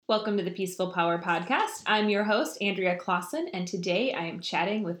Welcome to the Peaceful Power Podcast. I'm your host, Andrea Clausen, and today I am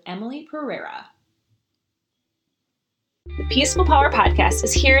chatting with Emily Pereira. The Peaceful Power Podcast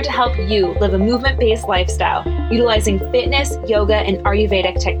is here to help you live a movement-based lifestyle, utilizing fitness, yoga, and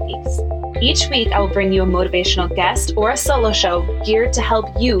Ayurvedic techniques. Each week, I will bring you a motivational guest or a solo show geared to help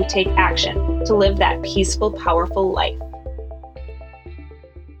you take action to live that peaceful, powerful life.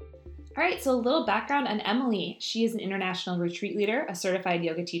 All right, so a little background on Emily. She is an international retreat leader, a certified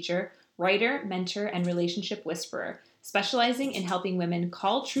yoga teacher, writer, mentor, and relationship whisperer, specializing in helping women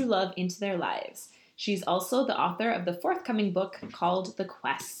call true love into their lives. She's also the author of the forthcoming book called The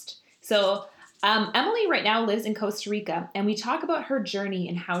Quest. So Emily right now lives in Costa Rica, and we talk about her journey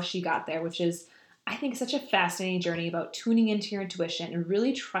and how she got there, which is, I think, such a fascinating journey about tuning into your intuition and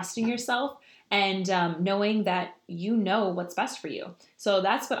really trusting yourself and knowing that you know what's best for you. So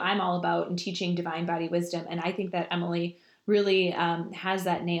that's what I'm all about in teaching divine body wisdom. And I think that Emily really has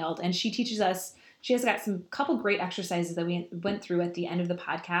that nailed. And she teaches us, she has got some couple great exercises that we went through at the end of the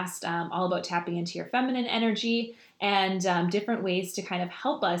podcast, all about tapping into your feminine energy and different ways to kind of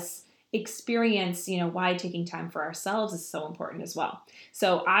help us experience, why taking time for ourselves is so important as well.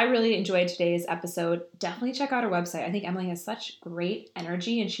 So I really enjoyed today's episode. Definitely check out her website. I think Emily has such great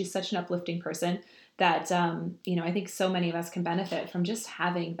energy and she's such an uplifting person that, I think so many of us can benefit from just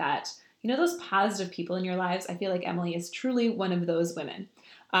having that, those positive people in your lives. I feel like Emily is truly one of those women.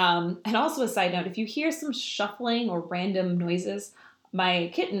 And also a side note, if you hear some shuffling or random noises,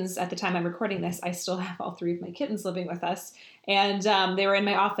 my kittens, at the time I'm recording this, I still have all three of my kittens living with us. And they were in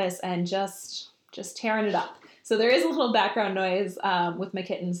my office and just tearing it up. So there is a little background noise with my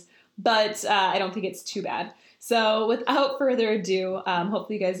kittens, but I don't think it's too bad. So without further ado,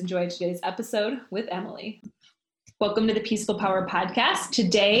 hopefully you guys enjoyed today's episode with Emily. Welcome to the Peaceful Power Podcast.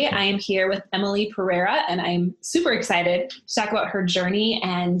 Today I am here with Emily Pereira, and I'm super excited to talk about her journey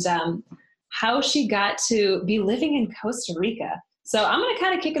and how she got to be living in Costa Rica. So I'm going to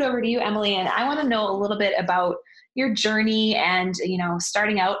kind of kick it over to you, Emily, and I want to know a little bit about your journey and,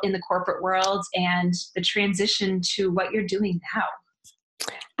 starting out in the corporate world and the transition to what you're doing now.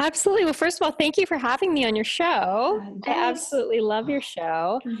 Absolutely. Well, first of all, thank you for having me on your show. Yes. I absolutely love your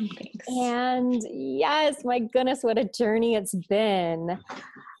show. Thanks. And yes, my goodness, what a journey it's been.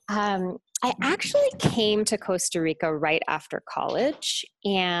 I actually came to Costa Rica right after college,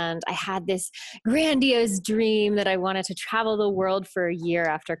 and I had this grandiose dream that I wanted to travel the world for a year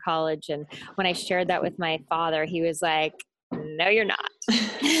after college. And when I shared that with my father, he was like, "No, you're not."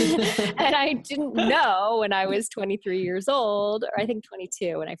 And I didn't know when I was 23 years old, or I think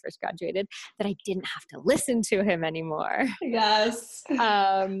 22 when I first graduated, that I didn't have to listen to him anymore. Yes.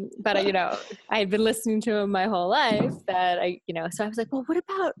 But I had been listening to him my whole life so I was like, well, what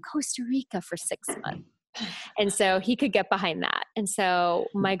about Costa Rica for 6 months? And so he could get behind that. And so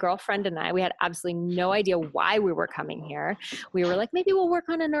my girlfriend and I, we had absolutely no idea why we were coming here. We were like, maybe we'll work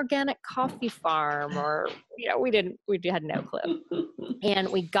on an organic coffee farm, or, we had no clue. And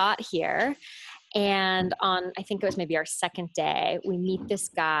we got here, and on, I think it was maybe our second day, we meet this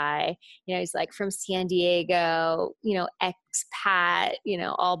guy, he's like from San Diego, expat,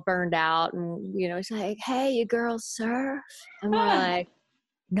 all burned out. And, he's like, "Hey, you girls surf?" And we're like,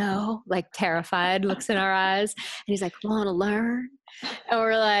 "No," like terrified, looks in our eyes. And he's like, "Want to learn?" And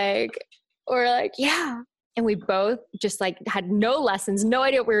we're like, "Yeah." And we both just like had no lessons, no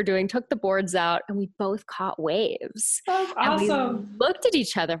idea what we were doing, took the boards out, and we both caught waves. That's awesome. And we looked at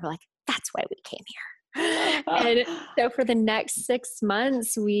each other, we're like, that's why we came here. And so for the next 6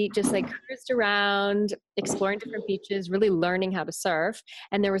 months, we just like cruised around, exploring different beaches, really learning how to surf.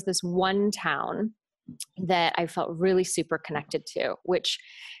 And there was this one town that I felt really super connected to, which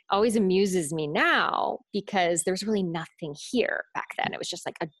always amuses me now because there's really nothing here back then. It was just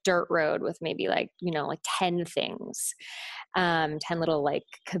like a dirt road with maybe like 10 things, 10 little like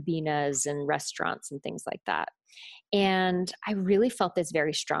cabinas and restaurants and things like that. And I really felt this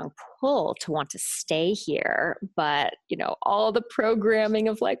very strong pull to want to stay here. But, all the programming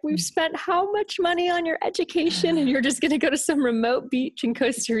of like, we've spent how much money on your education and you're just going to go to some remote beach in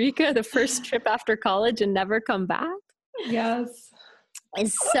Costa Rica, the first trip after college, and never come back. Yes.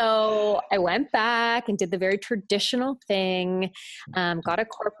 And so I went back and did the very traditional thing, got a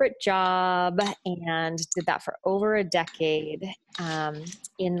corporate job, and did that for over a decade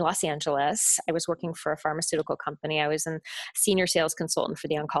in Los Angeles. I was working for a pharmaceutical company. I was a senior sales consultant for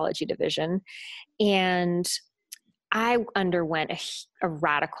the oncology division. And I underwent a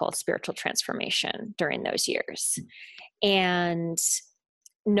radical spiritual transformation during those years. And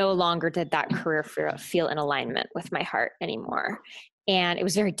no longer did that career feel in alignment with my heart anymore. And it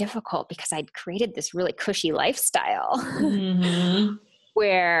was very difficult because I'd created this really cushy lifestyle,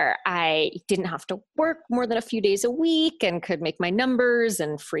 where I didn't have to work more than a few days a week and could make my numbers,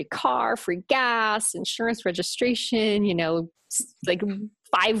 and free car, free gas, insurance registration, like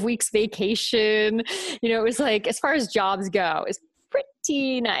 5 weeks vacation. It was like, as far as jobs go, it's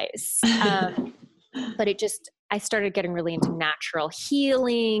pretty nice. But I started getting really into natural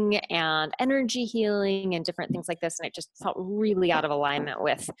healing and energy healing and different things like this. And it just felt really out of alignment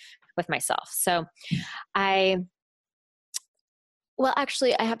with myself. So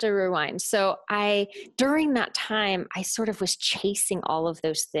actually I have to rewind. So during that time, I sort of was chasing all of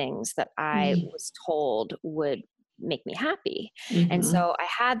those things that I was told would make me happy. Mm-hmm. And so I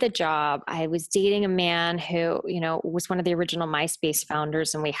had the job. I was dating a man who, was one of the original MySpace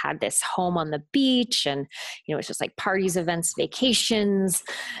founders. And we had this home on the beach, and, it was just like parties, events, vacations,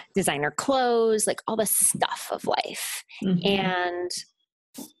 designer clothes, like all the stuff of life. Mm-hmm. And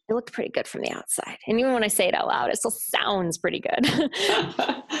it looked pretty good from the outside. And even when I say it out loud, it still sounds pretty good.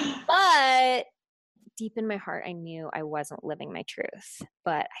 But deep in my heart, I knew I wasn't living my truth.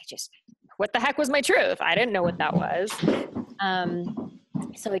 But what the heck was my truth? I didn't know what that was.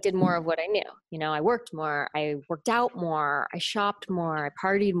 So I did more of what I knew. I worked more, I worked out more, I shopped more, I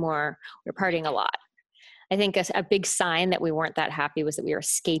partied more. We were partying a lot. I think a big sign that we weren't that happy was that we were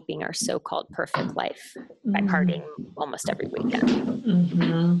escaping our so-called perfect life by partying almost every weekend.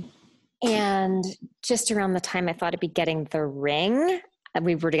 Mm-hmm. And just around the time I thought I'd be getting the ring,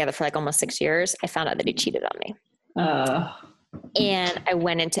 we were together for like almost 6 years, I found out that he cheated on me. And I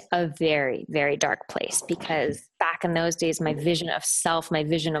went into a very, very dark place, because back in those days, my vision of self, my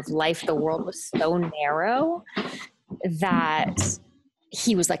vision of life, the world was so narrow that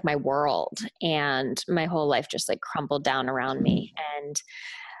he was like my world, and my whole life just like crumbled down around me. And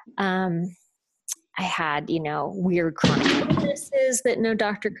I had, weird chronic illnesses that no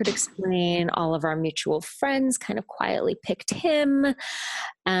doctor could explain. All of our mutual friends kind of quietly picked him.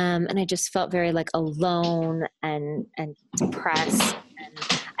 And I just felt very like alone and depressed.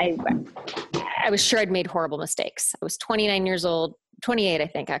 And I was sure I'd made horrible mistakes. I was 29 years old, 28, I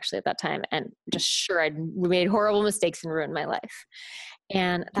think, actually, at that time. And just sure I'd made horrible mistakes and ruined my life.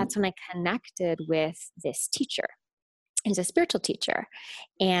 And that's when I connected with this teacher. He's a spiritual teacher.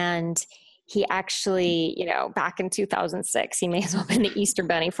 And he actually, back in 2006, he may as well have been the Easter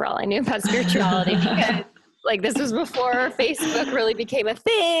Bunny for all I knew about spirituality, because like this was before Facebook really became a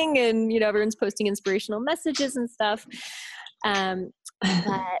thing, and, everyone's posting inspirational messages and stuff. But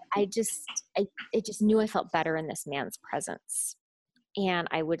I just knew I felt better in this man's presence. And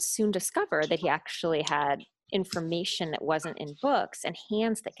I would soon discover that he actually had information that wasn't in books, and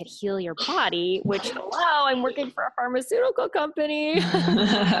hands that could heal your body, which, hello, I'm working for a pharmaceutical company.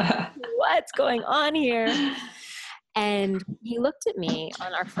 What's going on here? And he looked at me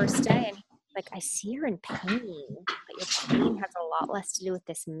on our first day, and he was like, I see you're in pain, but your pain has a lot less to do with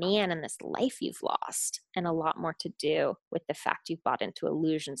this man and this life you've lost, and a lot more to do with the fact you've bought into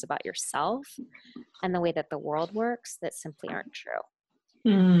illusions about yourself and the way that the world works that simply aren't true.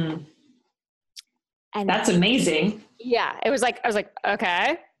 Mm. And that's amazing. Yeah. I was like,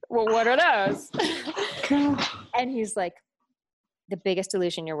 okay, well, what are those? And he's like, the biggest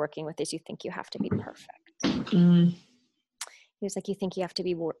illusion you're working with is you think you have to be perfect. Mm. He was like, you think you have to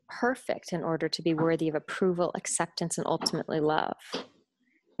be perfect in order to be worthy of approval, acceptance, and ultimately love.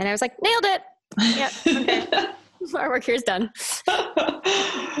 And I was like, nailed it. Yeah. Okay. Our work here is done.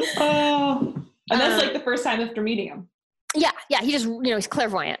 Oh, and that's like the first time after meeting him. Yeah. He just, he's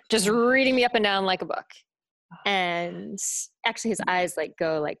clairvoyant, just reading me up and down like a book. And actually his eyes like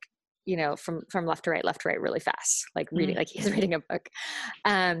go like, from left to right really fast, like reading, like he's reading a book.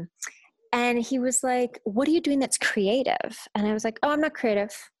 And he was like, what are you doing that's creative? And I was like, oh, I'm not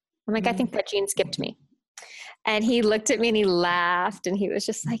creative. I'm like, I think that gene skipped me. And he looked at me and he laughed, and he was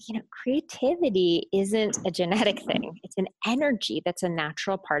just like, creativity isn't a genetic thing. It's an energy that's a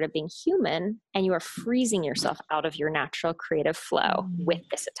natural part of being human. And you are freezing yourself out of your natural creative flow with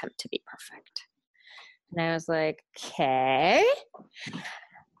this attempt to be perfect. And I was like, okay.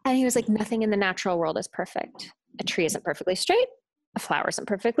 And he was like, nothing in the natural world is perfect. A tree isn't perfectly straight. A flower isn't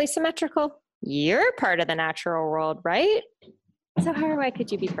perfectly symmetrical. You're part of the natural world, right? So why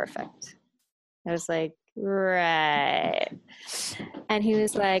could you be perfect? I was like, right. And he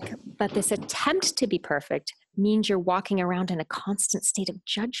was like, but this attempt to be perfect means you're walking around in a constant state of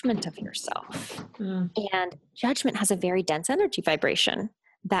judgment of yourself. And judgment has a very dense energy vibration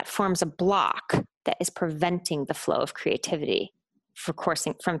that forms a block that is preventing the flow of creativity from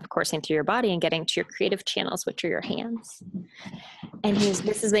coursing through your body and getting to your creative channels, which are your hands. And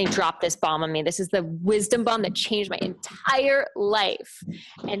this is when he dropped this bomb on me. This is the wisdom bomb that changed my entire life.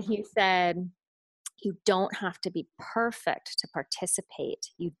 And he said, You don't have to be perfect to participate.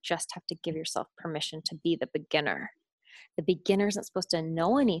 You just have to give yourself permission to be the beginner. The beginner isn't supposed to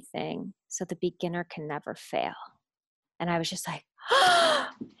know anything, so the beginner can never fail. And I was just like,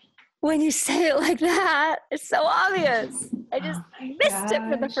 when you say it like that, it's so obvious. I just missed it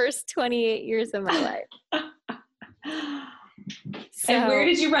for the first 28 years of my life. And where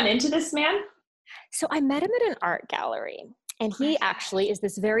did you run into this man? So I met him at an art gallery, and he actually is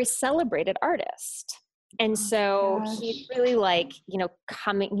this very celebrated artist. And so he's really like,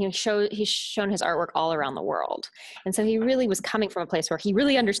 he's shown his artwork all around the world. And so he really was coming from a place where he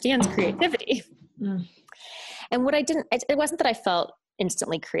really understands creativity. Mm. And it wasn't that I felt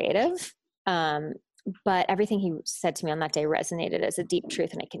instantly creative, but everything he said to me on that day resonated as a deep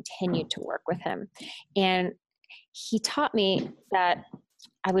truth, and I continued to work with him. And he taught me that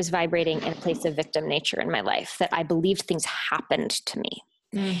I was vibrating in a place of victim nature in my life, that I believed things happened to me.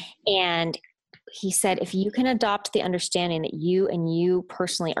 Mm. And he said, if you can adopt the understanding that you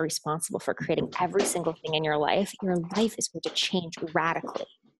personally are responsible for creating every single thing in your life is going to change radically.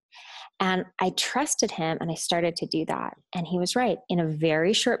 And I trusted him, and I started to do that. And he was right. In a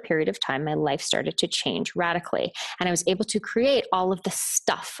very short period of time, my life started to change radically. And I was able to create all of the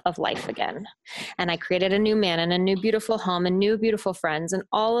stuff of life again. And I created a new man and a new beautiful home and new beautiful friends and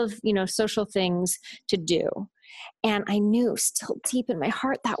all of, social things to do. And I knew still deep in my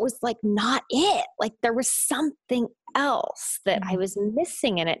heart that was like not it. Like there was something else that I was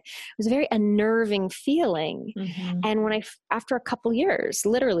missing, and it was a very unnerving feeling. Mm-hmm. And after a couple years,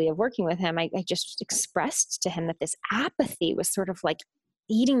 literally, of working with him, I just expressed to him that this apathy was sort of like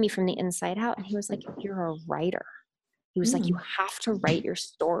eating me from the inside out. And he was like, "You're a writer." He was like, "You have to write your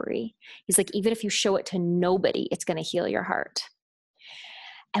story." He's like, "Even if you show it to nobody, it's going to heal your heart."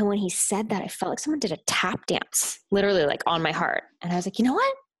 And when he said that, I felt like someone did a tap dance, literally like on my heart. And I was like, you know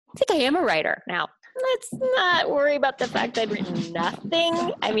what? I think I am a writer. Now, let's not worry about the fact I'd written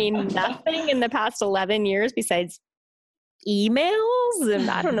nothing. I mean, nothing in the past 11 years besides emails and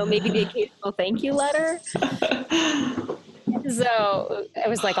I don't know, maybe the occasional thank you letter. So it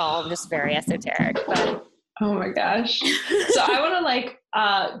was like all just very esoteric. But oh my gosh. So I want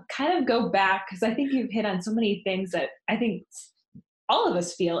to kind of go back, because I think you've hit on so many things that I think all of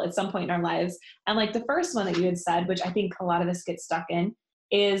us feel at some point in our lives. And like the first one that you had said, which I think a lot of us get stuck in,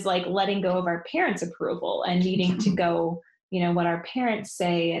 is like letting go of our parents' approval and needing to go, what our parents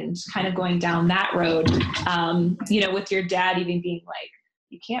say, and kind of going down that road, with your dad even being like,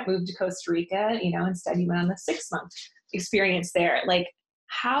 you can't move to Costa Rica, instead you went on the 6-month experience there. Like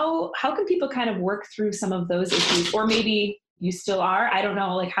how can people kind of work through some of those issues? Or maybe you still are, I don't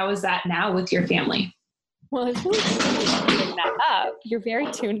know, like how is that now with your family? Well, it's really cool bring that up. You're very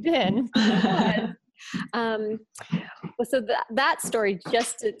tuned in. So that story,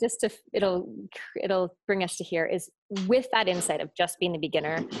 it'll bring us to here, is with that insight of just being the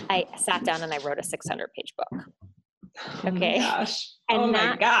beginner, I sat down and I wrote a 600-page book. Okay. Oh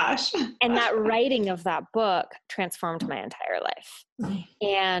my gosh. And that writing of that book transformed my entire life.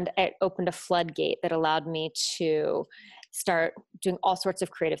 And it opened a floodgate that allowed me to start doing all sorts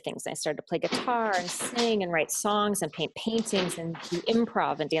of creative things. I started to play guitar and sing and write songs and paint paintings and do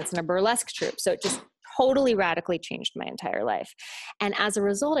improv and dance in a burlesque troupe. So it just totally radically changed my entire life. And as a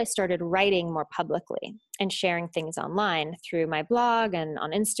result, I started writing more publicly and sharing things online through my blog and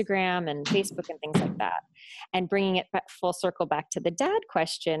on Instagram and Facebook and things like that. And bringing it back full circle back to the dad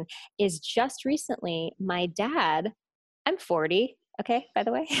question is just recently, my dad, I'm 40, okay, by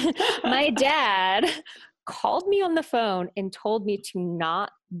the way, my dad called me on the phone and told me to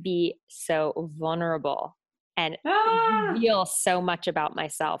not be so vulnerable and reveal so much about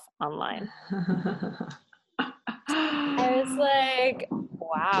myself online. I was like,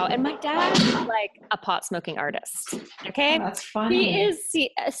 wow. And my dad is like a pot smoking artist. Okay. That's funny. He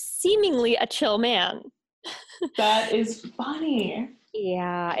is seemingly a chill man. That is funny.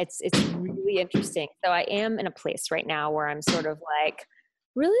 Yeah. It's really interesting. So I am in a place right now where I'm sort of like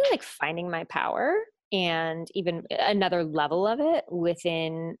really like finding my power, and even another level of it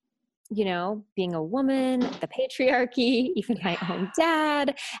within, being a woman, the patriarchy, even my own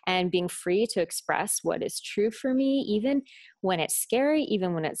dad, and being free to express what is true for me, even when it's scary,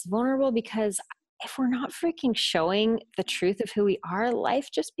 even when it's vulnerable, because if we're not freaking showing the truth of who we are, life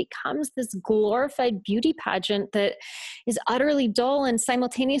just becomes this glorified beauty pageant that is utterly dull and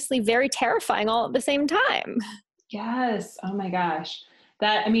simultaneously very terrifying all at the same time. Yes. Oh my gosh.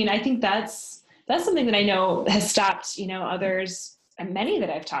 I think that's something that I know has stopped, others, and many that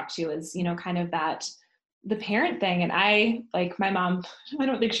I've talked to, is, kind of that, the parent thing. And I, like my mom, I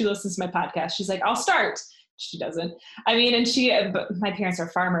don't think she listens to my podcast. She's like, I'll start. She doesn't. But my parents are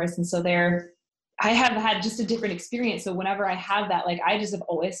farmers. And so they're I have had just a different experience. So whenever I have that, like, I just have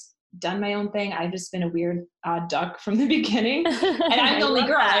always done my own thing. I've just been a weird duck from the beginning, and I'm the only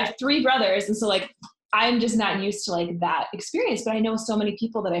girl. I have 3 brothers. And so like, I'm just not used to like that experience, but I know so many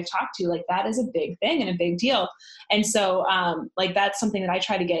people that I've talked to, like that is a big thing and a big deal. And so like, that's something that I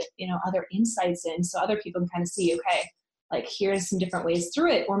try to get, other insights in, so other people can kind of see, okay, like here's some different ways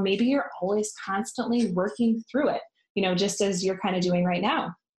through it. Or maybe you're always constantly working through it, just as you're kind of doing right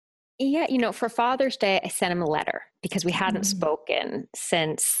now. Yeah, for Father's Day, I sent him a letter because we hadn't spoken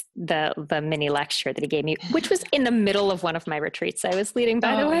since the mini lecture that he gave me, which was in the middle of one of my retreats I was leading,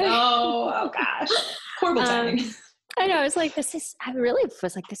 by the way. Oh gosh. Horrible timing. I know. I was like, this is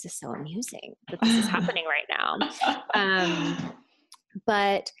so amusing that this is happening right now.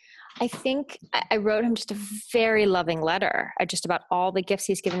 But I think I wrote him just a very loving letter just about all the gifts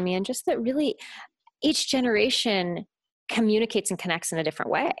he's given me, and just that really each generation communicates and connects in a different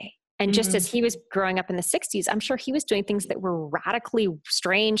way. And just as he was growing up in the 60s, I'm sure he was doing things that were radically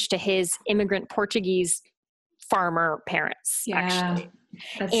strange to his immigrant Portuguese farmer parents, actually.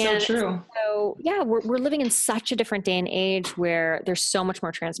 That's so true. So yeah, we're living in such a different day and age where there's so much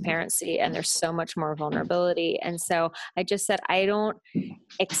more transparency and there's so much more vulnerability. And so I just said, I don't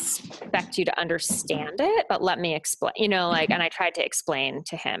expect you to understand it, but let me explain, and I tried to explain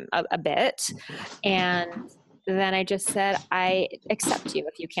to him a bit. And then I just said, I accept you.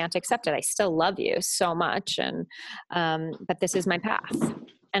 If you can't accept it, I still love you so much. And, but this is my path.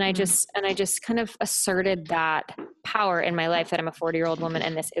 And I just kind of asserted that power in my life that I'm a 40-year-old woman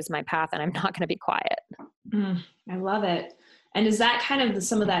and this is my path and I'm not going to be quiet. I love it. And is that kind of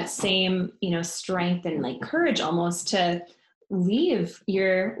some of that same, strength and like courage almost to leave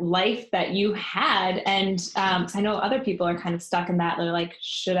your life that you had? And 'cause I know other people are kind of stuck in that. They're like,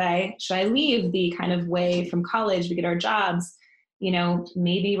 should I leave the kind of way from college to get our jobs?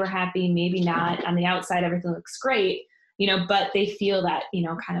 Maybe we're happy, maybe not. On the outside, everything looks great, but they feel that,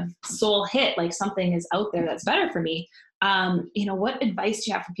 kind of soul hit, like something is out there that's better for me. What advice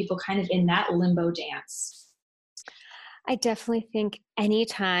do you have for people kind of in that limbo dance? I definitely think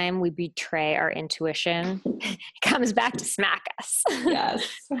anytime we betray our intuition, it comes back to smack us. Yes.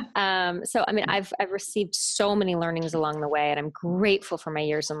 So, I mean, I've received so many learnings along the way, and I'm grateful for my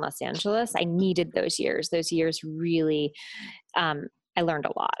years in Los Angeles. I needed those years. Those years really, I learned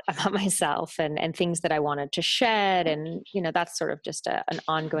a lot about myself and things that I wanted to shed. And, that's sort of just an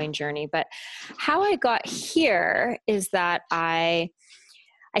ongoing journey. But how I got here is that I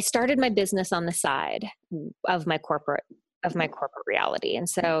started my business on the side of my corporate reality. And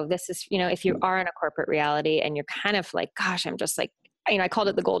so this is, if you are in a corporate reality and you're kind of like, gosh, I'm just like, I called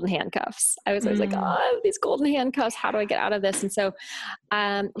it the golden handcuffs. I was like, oh, these golden handcuffs, how do I get out of this? And so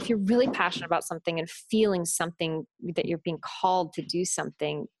if you're really passionate about something and feeling something that you're being called to do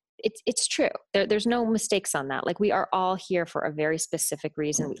something, it's true. There's no mistakes on that. Like, we are all here for a very specific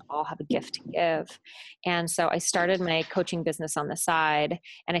reason. We all have a gift to give. And so I started my coaching business on the side,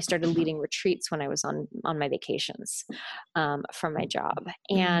 and I started leading retreats when I was on my vacations from my job.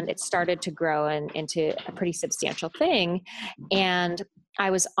 And it started to grow into a pretty substantial thing. And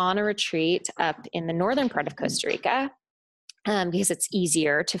I was on a retreat up in the northern part of Costa Rica, because it's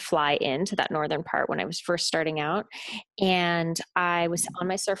easier to fly into that northern part when I was first starting out. And I was on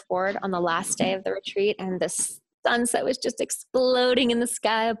my surfboard on the last day of the retreat, and the sunset was just exploding in the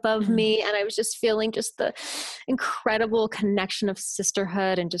sky above me. And I was just feeling just the incredible connection of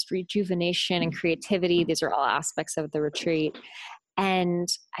sisterhood and just rejuvenation and creativity. These are all aspects of the retreat. And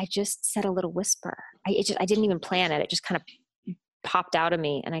I just said a little whisper. I didn't even plan it. It just kind of popped out of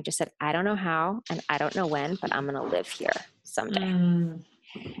me. And I just said, I don't know how, and I don't know when, but I'm going to live here someday.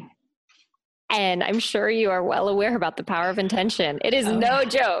 And I'm sure you are well aware about the power of intention. It is no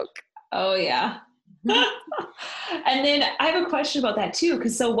joke. Oh yeah. And then I have a question about that too.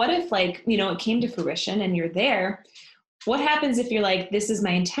 Cause so what if like, it came to fruition and you're there, what happens if you're like, this is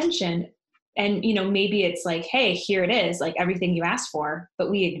my intention? And, maybe it's like, hey, here it is, like everything you asked for, but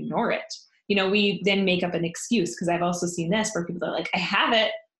we ignore it. We then make up an excuse. Cause I've also seen this where people are like, I have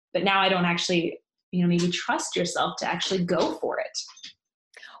it, but now I don't actually, maybe trust yourself to actually go for it.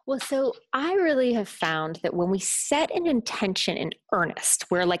 Well, so I really have found that when we set an intention in earnest,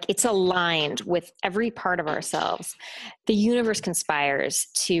 where like it's aligned with every part of ourselves, the universe conspires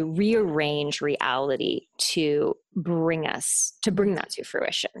to rearrange reality to bring that to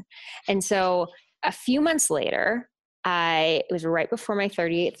fruition. And so a few months later, it was right before my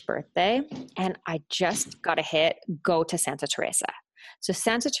 38th birthday, and I just got a hit, go to Santa Teresa. So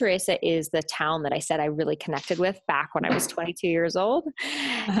Santa Teresa is the town that I said I really connected with back when I was 22 years old.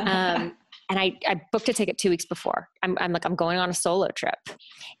 And I booked a ticket 2 weeks before. I'm like, I'm going on a solo trip,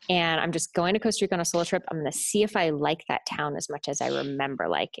 and I'm just going to Costa Rica on a solo trip. I'm going to see if I like that town as much as I remember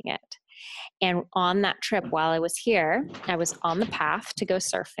liking it. And on that trip, while I was here, I was on the path to go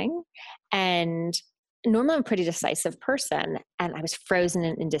surfing, and normally I'm a pretty decisive person, and I was frozen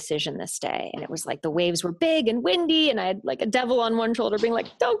in indecision this day. And it was like the waves were big and windy, and I had like a devil on one shoulder being like,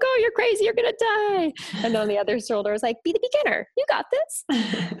 don't go, you're crazy, you're gonna die. And on the other shoulder was like, be the beginner, you got this.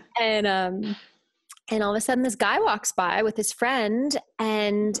 And all of a sudden this guy walks by with his friend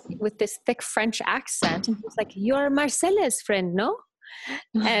and with this thick French accent, and he's like, you're Marcella's friend, no?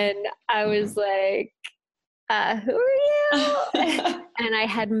 And I was like, who are you? And I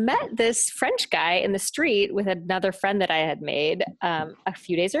had met this French guy in the street with another friend that I had made a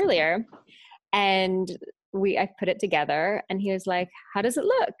few days earlier. And I put it together, and he was like, how does it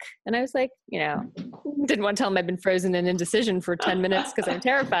look? And I was like, didn't want to tell him I'd been frozen in indecision for 10 minutes because I'm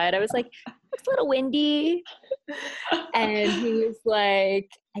terrified. I was like, it's a little windy. And he was like,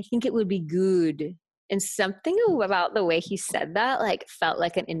 I think it would be good. And something about the way he said that like felt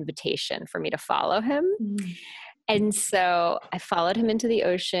like an invitation for me to follow him. Mm. And so I followed him into the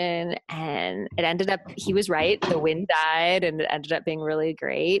ocean, and it ended up, he was right. The wind died, and it ended up being really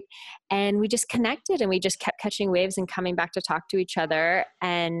great. And we just connected, and we just kept catching waves and coming back to talk to each other.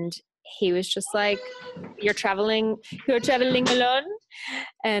 And he was just like, you're traveling alone?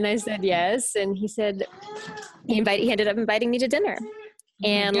 And I said, yes. And he said, he ended up inviting me to dinner.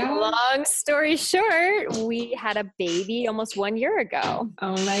 And long story short, we had a baby almost 1 year ago.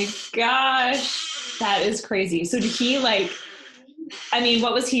 Oh my gosh. That is crazy. So did he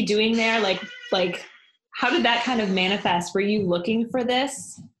what was he doing there? Like, how did that kind of manifest? Were you looking for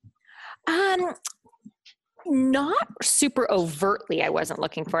this? Not super overtly. I wasn't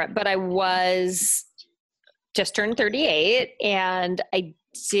looking for it, but I was just turned 38, and I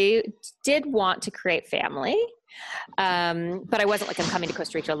did want to create family. But I wasn't like, I'm coming to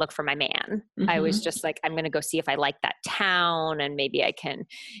Costa Rica to look for my man. Mm-hmm. I was just like, I'm going to go see if I like that town, and maybe I can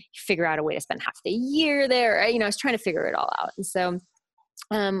figure out a way to spend half the year there. I was trying to figure it all out. And so,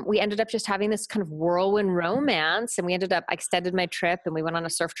 we ended up just having this kind of whirlwind romance, and I extended my trip, and we went on a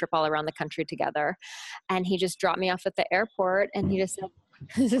surf trip all around the country together. And he just dropped me off at the airport, and he just said,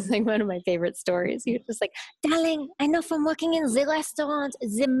 this is like one of my favorite stories. He was just like, darling, I know from working in the restaurant,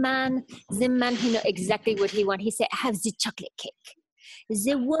 the man, he know exactly what he want. He said, I have the chocolate cake.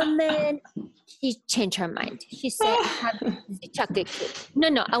 The woman, she changed her mind. She said, I have the chocolate cake.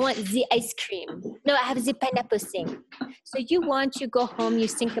 No, I want the ice cream. No, I have the pineapple thing. So you go home, you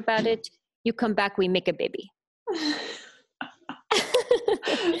think about it, you come back, we make a baby.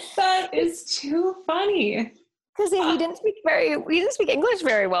 That is too funny. Because he didn't speak English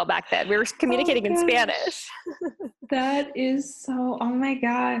very well back then. We were communicating in Spanish. That is so, oh my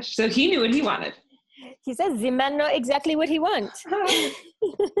gosh. So he knew what he wanted. He says, the man know exactly what he wants.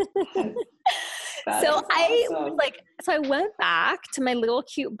 So I went back to my little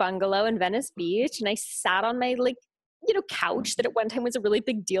cute bungalow in Venice Beach, and I sat on my couch that at one time was a really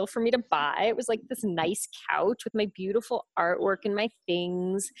big deal for me to buy. It was like this nice couch with my beautiful artwork and my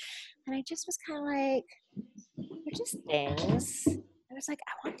things. And I just was kind of like, they're just things. I was like,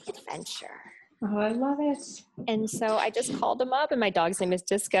 I want the adventure. Oh, I love it. And so I just called him up, and my dog's name is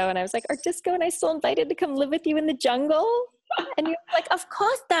Disco. And I was like, are Disco and I still invited to come live with you in the jungle? And he was like, of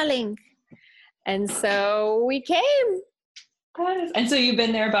course, darling. And so we came. And so you've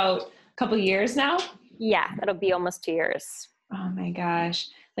been there about a couple of years now? Yeah, it'll be almost 2 years. Oh my gosh.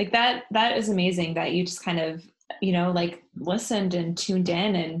 Like that is amazing that you just kind of, listened and tuned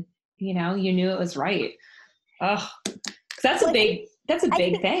in, and, you knew it was right. Oh, that's a big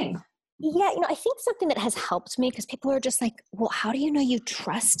thing. Yeah. I think something that has helped me, because people are just like, well, how do you know you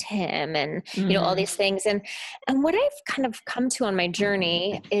trust him? And, all these things. And what I've kind of come to on my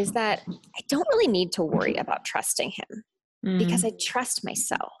journey is that I don't really need to worry about trusting him, because I trust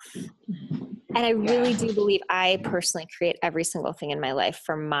myself. And I really do believe I personally create every single thing in my life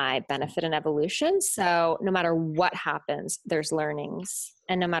for my benefit and evolution. So no matter what happens, there's learnings.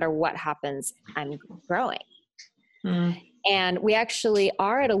 And no matter what happens, I'm growing. And we actually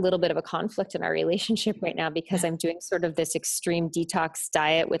are at a little bit of a conflict in our relationship right now, because I'm doing sort of this extreme detox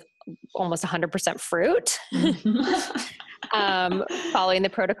diet with almost 100% fruit, following the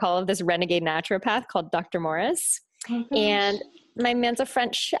protocol of this renegade naturopath called Dr. Morris. And my man's a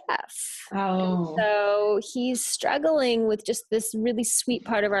French chef. Oh. So he's struggling with just this really sweet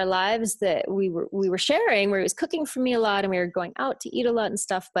part of our lives that we were sharing, where he was cooking for me a lot, and we were going out to eat a lot and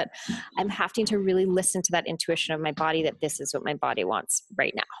stuff. But I'm having to really listen to that intuition of my body, that this is what my body wants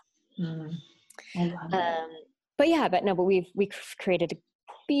right now. I love it. But we've created a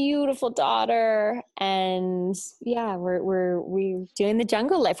beautiful daughter. And yeah, we're doing the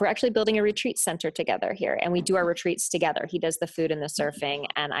jungle life. We're actually building a retreat center together here, and we do our retreats together. He does the food and the surfing,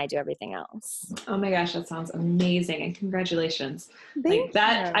 and I do everything else. Oh my gosh, that sounds amazing. And congratulations. Thank Like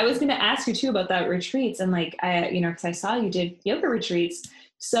that, you. I was going to ask you too about that retreats, and like, cause I saw you did yoga retreats.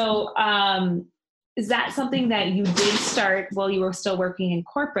 So, is that something that you did start while you were still working in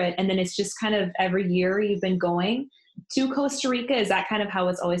corporate? And then it's just kind of every year you've been going to Costa Rica? Is that kind of how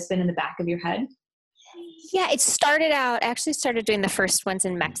it's always been in the back of your head? Yeah, it started out, I actually started doing the first ones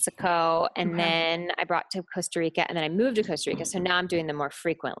in Mexico, and then I brought to Costa Rica, and then I moved to Costa Rica. So now I'm doing them more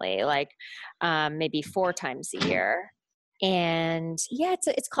frequently, like maybe 4 times a year. And yeah,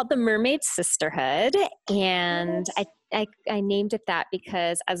 it's called the Mermaid Sisterhood. And I named it that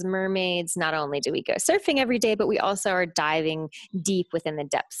because as mermaids, not only do we go surfing every day, but we also are diving deep within the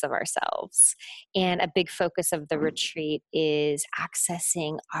depths of ourselves. And a big focus of the retreat is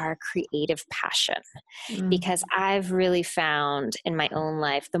accessing our creative passion. Because I've really found in my own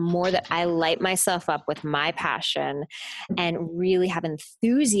life, the more that I light myself up with my passion and really have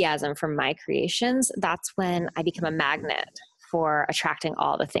enthusiasm for my creations, that's when I become a magnet for attracting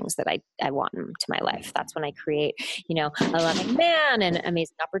all the things that I want into my life. That's when I create, a loving man and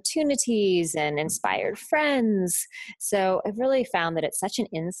amazing opportunities and inspired friends. So I've really found that it's such an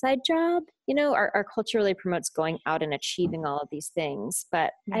inside job. Our culture really promotes going out and achieving all of these things,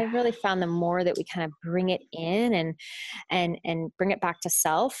 but I've really found the more that we kind of bring it in and bring it back to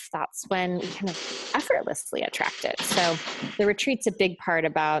self, that's when we kind of effortlessly attract it. So the retreat's a big part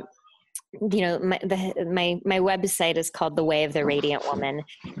about, my website is called The Way of the Radiant Woman,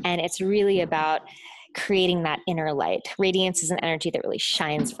 and it's really about creating that inner light. Radiance is an energy that really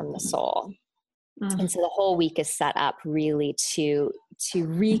shines from the soul. And so the whole week is set up really to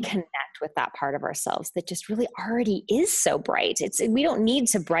reconnect with that part of ourselves that just really already is so bright. We don't need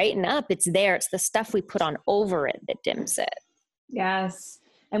to brighten up. It's there. It's the stuff we put on over it that dims it. Yes.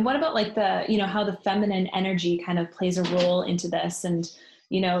 And what about like how the feminine energy kind of plays a role into this? And,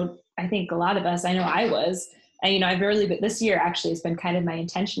 I think a lot of us, I know I was, and, I've really, but this year actually has been kind of my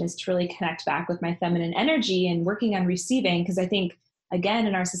intention is to really connect back with my feminine energy and working on receiving. Cause I think, again,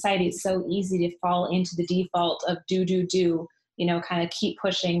 in our society, it's so easy to fall into the default of do, kind of keep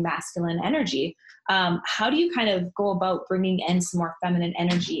pushing masculine energy. How do you kind of go about bringing in some more feminine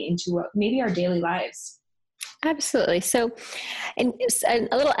energy into maybe our daily lives? Absolutely. So, and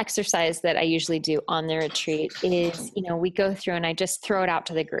a little exercise that I usually do on the retreat is, we go through and I just throw it out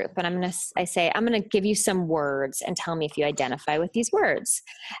to the group, and I'm going to give you some words and tell me if you identify with these words.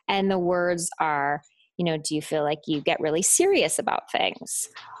 And the words are, do you feel like you get really serious about things?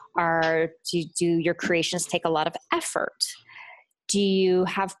 Do your creations take a lot of effort? Do you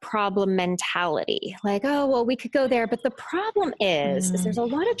have problem mentality? Like, oh, well, we could go there, but the problem is there's a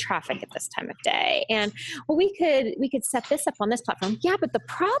lot of traffic at this time of day. And well, we could set this up on this platform. Yeah, but the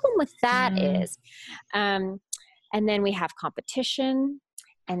problem with that is, and then we have competition,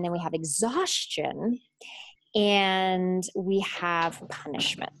 and then we have exhaustion, and we have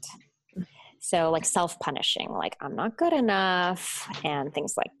punishment. So like self-punishing, like I'm not good enough and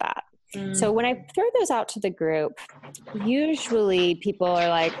things like that. So when I throw those out to the group, usually people are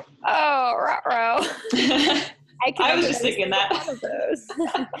like, oh, ruh-roh. I was just thinking that. One of those.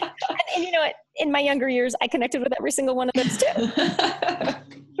 and you know what? In my younger years, I connected with every single one of those too.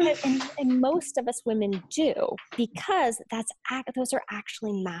 And most of us women do, because those are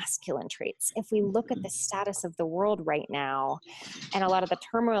actually masculine traits. If we look at the status of the world right now and a lot of the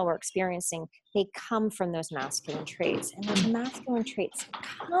turmoil we're experiencing, they come from those masculine traits. And those masculine traits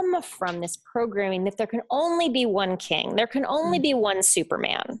come from this programming that there can only be one king. There can only be one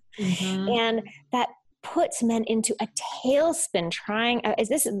Superman. And that puts men into a tailspin as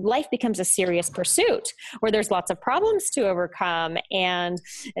this life becomes a serious pursuit where there's lots of problems to overcome, and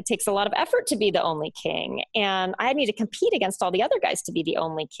it takes a lot of effort to be the only king, and I need to compete against all the other guys to be the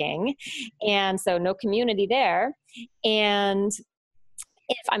only king, and so no community there. And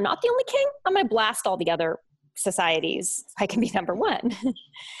if I'm not the only king, I'm going to blast all the other societies so I can be number one.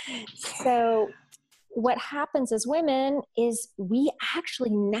 So what happens as women is we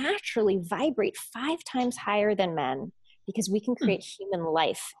actually naturally vibrate 5 times higher than men because we can create human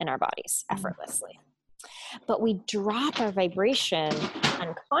life in our bodies effortlessly. But we drop our vibration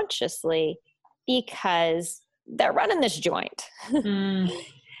unconsciously because they're running this joint. The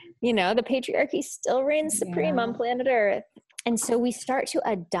patriarchy still reigns supreme on planet Earth. And so we start to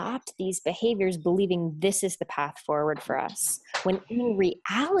adopt these behaviors, believing this is the path forward for us. When in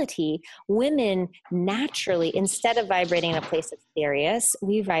reality, women naturally, instead of vibrating in a place of serious,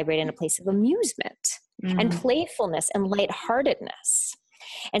 we vibrate in a place of amusement and playfulness and lightheartedness.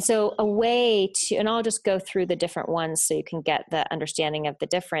 And so a way to, and I'll just go through the different ones so you can get the understanding of the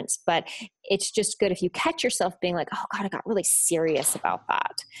difference, but it's just good if you catch yourself being like, oh God, I got really serious about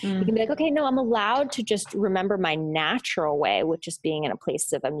that. You can be like, okay, no, I'm allowed to just remember my natural way, which is being in a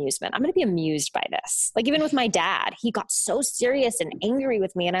place of amusement. I'm going to be amused by this. Like even with my dad, he got so serious and angry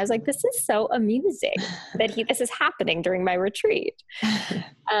with me. And I was like, this is so amusing that this is happening during my retreat.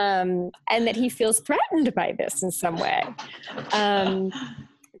 And that he feels threatened by this in some way.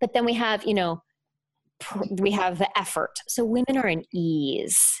 But then we have, we have the effort. So women are in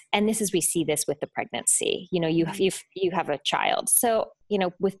ease. And we see this with the pregnancy, you have a child. So,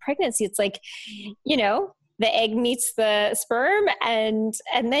 with pregnancy, it's like, the egg meets the sperm and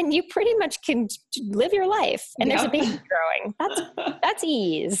then you pretty much can live your life and there's a baby growing. That's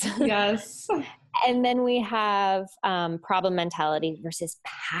ease. Yes. And then we have problem mentality versus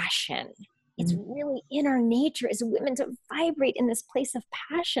passion. It's really in our nature as women to vibrate in this place of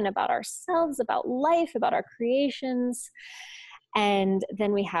passion about ourselves, about life, about our creations. And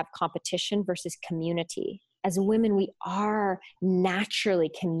then we have competition versus community. As women, we are naturally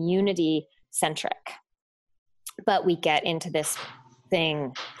community centric, but we get into this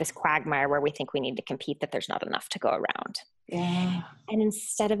quagmire where we think we need to compete, that there's not enough to go around. Yeah. And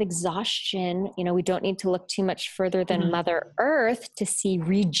instead of exhaustion, we don't need to look too much further than Mother Earth to see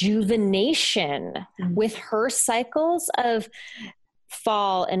rejuvenation with her cycles of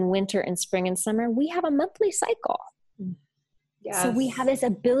fall and winter and spring and summer. We have a monthly cycle. Yes. So we have this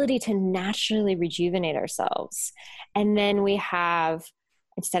ability to naturally rejuvenate ourselves. And then we have,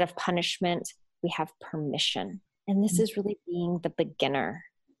 instead of punishment, we have permission. And this is really being the beginner.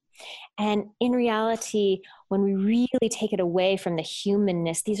 And in reality, when we really take it away from the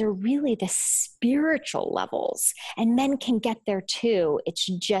humanness, these are really the spiritual levels. And men can get there too. It's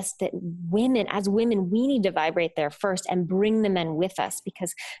just that as women, we need to vibrate there first and bring the men with us,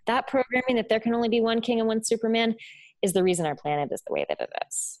 because that programming that there can only be one king and one Superman is the reason our planet is the way that it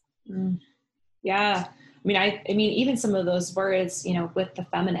is. Yeah. I mean, even some of those words, with the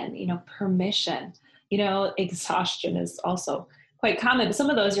feminine, permission, exhaustion is also quite common, but some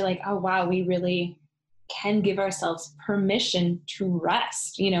of those you're like, oh wow, we really can give ourselves permission to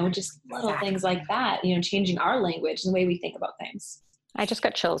rest, just little things like that, changing our language and the way we think about things. I just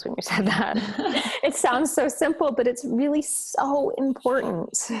got chills when you said that. It sounds so simple, but it's really so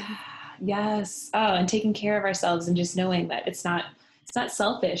important. Yes. Oh, and taking care of ourselves and just knowing that it's not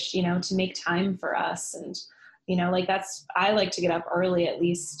selfish, to make time for us. And, I like to get up early, at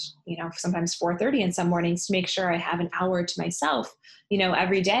least, sometimes 4:30 in some mornings, to make sure I have an hour to myself,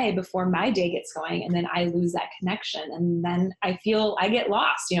 every day before my day gets going. And then I lose that connection. And then I get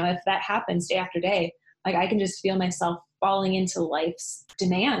lost, if that happens day after day, like I can just feel myself falling into life's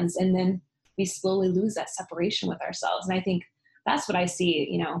demands. And then we slowly lose that separation with ourselves. And I think that's what I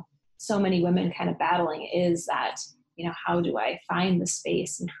see, so many women kind of battling, is that, how do I find the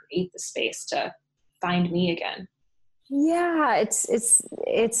space and create the space to find me again? Yeah,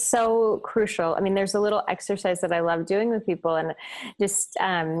 it's so crucial. There's a little exercise that I love doing with people, and just,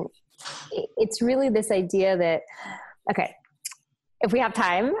 it's really this idea that, okay, if we have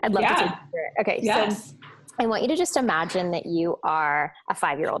time, I'd love to take it. Okay. Yes. So I want you to just imagine that you are a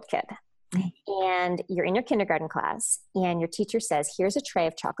 5-year-old kid. And you're in your kindergarten class and your teacher says, here's a tray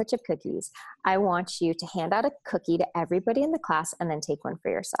of chocolate chip cookies. I want you to hand out a cookie to everybody in the class and then take one for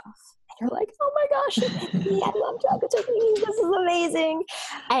yourself. And you're like, oh my gosh, I love chocolate chip cookies. This is amazing.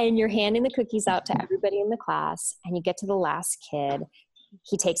 And you're handing the cookies out to everybody in the class, and you get to the last kid.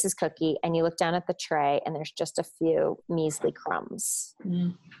 He takes his cookie and you look down at the tray and there's just a few measly crumbs.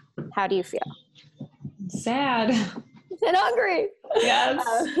 How do you feel? Sad. And hungry. Yes.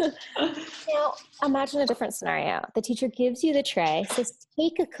 Now, imagine a different scenario. The teacher gives you the tray, says,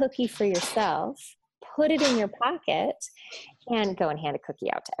 take a cookie for yourself, put it in your pocket, and go and hand a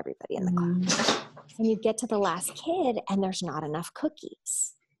cookie out to everybody in the class. And you get to the last kid and there's not enough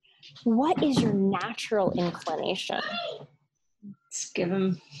cookies. What is your natural inclination? Just give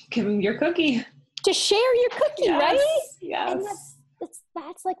him your cookie. To share your cookie, right? Yes. And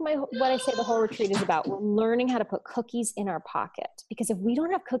that's like what I say the whole retreat is about. We're learning how to put cookies in our pocket, because if we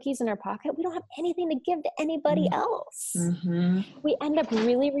don't have cookies in our pocket, we don't have anything to give to anybody else. We end up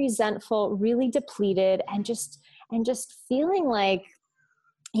really resentful, really depleted, and just feeling like,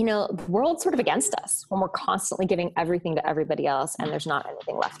 the world's sort of against us when we're constantly giving everything to everybody else and there's not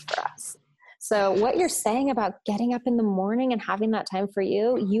anything left for us. So what you're saying about getting up in the morning and having that time for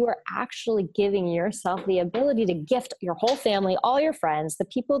you are actually giving yourself the ability to gift your whole family, all your friends, the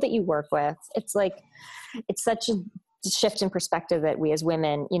people that you work with. It's like, it's such a shift in perspective that we as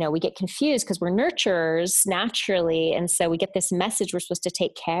women, we get confused because we're nurturers naturally. And so we get this message we're supposed to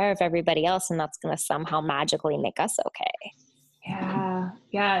take care of everybody else, and that's going to somehow magically make us okay. Yeah.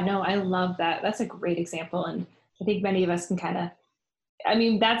 Yeah. No, I love that. That's a great example. And I think many of us can I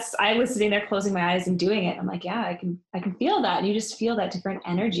was sitting there closing my eyes and doing it. I'm like, yeah, I can feel that. And you just feel that different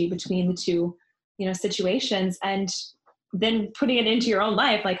energy between the two, situations, and then putting it into your own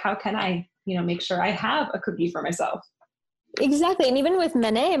life. Like, how can I, make sure I have a cookie for myself? Exactly. And even with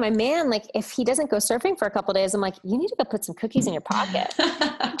Mene, my man, like if he doesn't go surfing for a couple of days, I'm like, you need to go put some cookies in your pocket.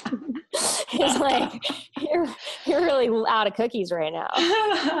 He's like, you're really out of cookies right now.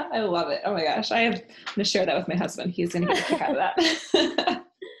 I love it. Oh my gosh. I'm going to share that with my husband. He's going to get a kick out of that.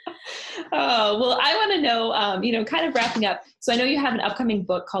 Oh, well, I want to know, kind of wrapping up. So I know you have an upcoming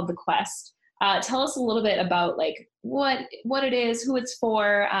book called The Quest. Tell us a little bit about like what it is, who it's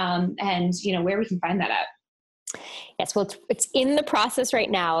for, and where we can find that at. Yes, well, it's in the process right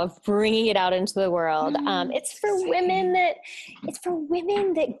now of bringing it out into the world. It's for women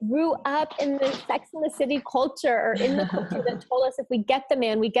that grew up in the Sex and the City culture, or in the culture that told us if we get the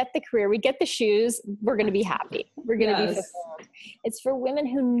man, we get the career, we get the shoes, we're going to be happy. We're going to be fulfilled. It's for women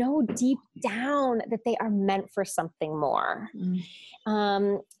who know deep down that they are meant for something more.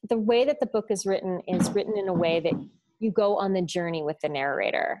 The way that the book is written in a way that you go on the journey with the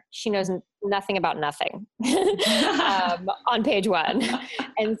narrator. She knows nothing about nothing on page 1.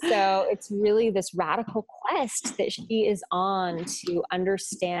 And so it's really this radical quest that she is on to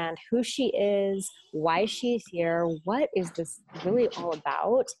understand who she is, why she's here, what is this really all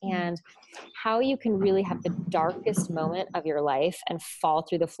about, and how you can really have the darkest moment of your life and fall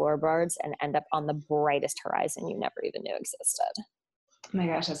through the floorboards and end up on the brightest horizon you never even knew existed. Oh my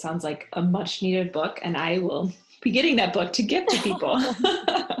gosh, that sounds like a much needed book, and I will be getting that book to give to people.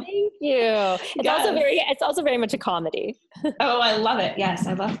 Thank you. It's also very much a comedy. Oh, I love it. Yes,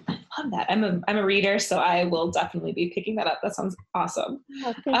 I love that. I'm a reader, so I will definitely be picking that up. That sounds awesome.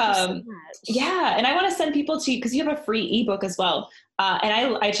 Oh, thank you so much. Yeah, and I want to send people to you because you have a free ebook as well.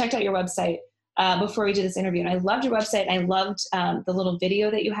 And I checked out your website before we did this interview, and I loved your website. And I loved the little video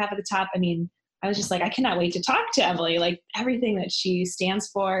that you have at the top. I mean, I was just like, I cannot wait to talk to Emily. Like everything that she stands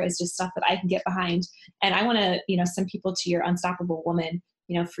for is just stuff that I can get behind. And I want to, send people to your Unstoppable Woman,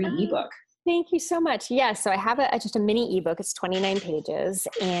 free ebook. Thank you so much. Yes. So I have just a mini ebook. It's 29 pages,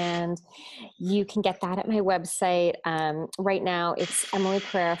 and you can get that at my website. Right now it's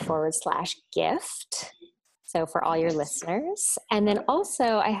emilycarrera/gift. So for all your listeners. And then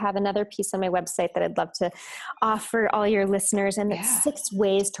also I have another piece on my website that I'd love to offer all your listeners. And it's 6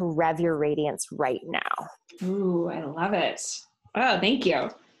 ways to rev your radiance right now. Ooh, I love it. Oh, thank you.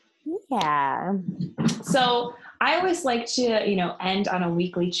 Yeah. So I always like to, end on a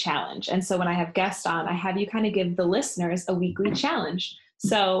weekly challenge. And so when I have guests on, I have you kind of give the listeners a weekly challenge.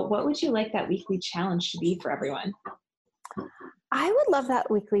 So what would you like that weekly challenge to be for everyone? I would love that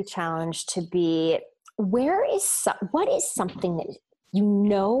weekly challenge to be, what is something that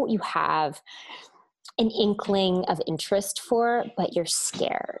you have an inkling of interest for, but you're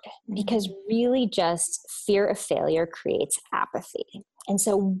scared? Because really just fear of failure creates apathy. And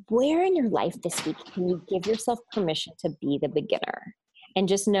so where in your life this week can you give yourself permission to be the beginner? And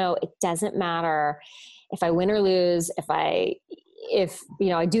just know it doesn't matter if I win or lose, if I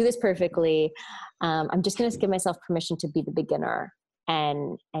do this perfectly. I'm just going to give myself permission to be the beginner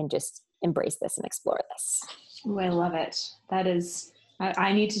and just embrace this and explore this. Oh, I love it. That is,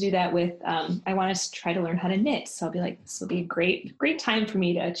 I need to do that with, I want to try to learn how to knit. So I'll be like, this will be a great time for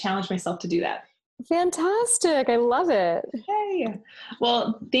me to challenge myself to do that. Fantastic. I love it. Hey.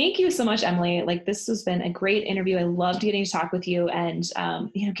 Well, thank you so much, Emily. Like this has been a great interview. I loved getting to talk with you and,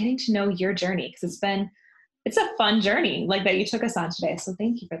 getting to know your journey, because it's a fun journey like that you took us on today. So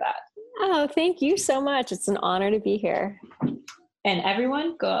thank you for that. Oh, thank you so much. It's an honor to be here. And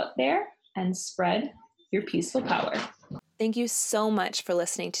everyone, go out there and spread your peaceful power. Thank you so much for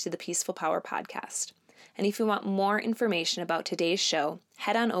listening to the Peaceful Power podcast. And if you want more information about today's show,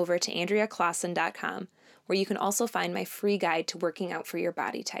 head on over to AndreaClaassen.com, where you can also find my free guide to working out for your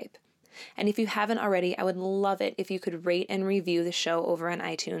body type. And if you haven't already, I would love it if you could rate and review the show over on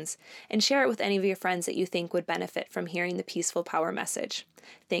iTunes and share it with any of your friends that you think would benefit from hearing the Peaceful Power message.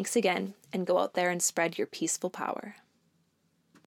 Thanks again, and go out there and spread your peaceful power.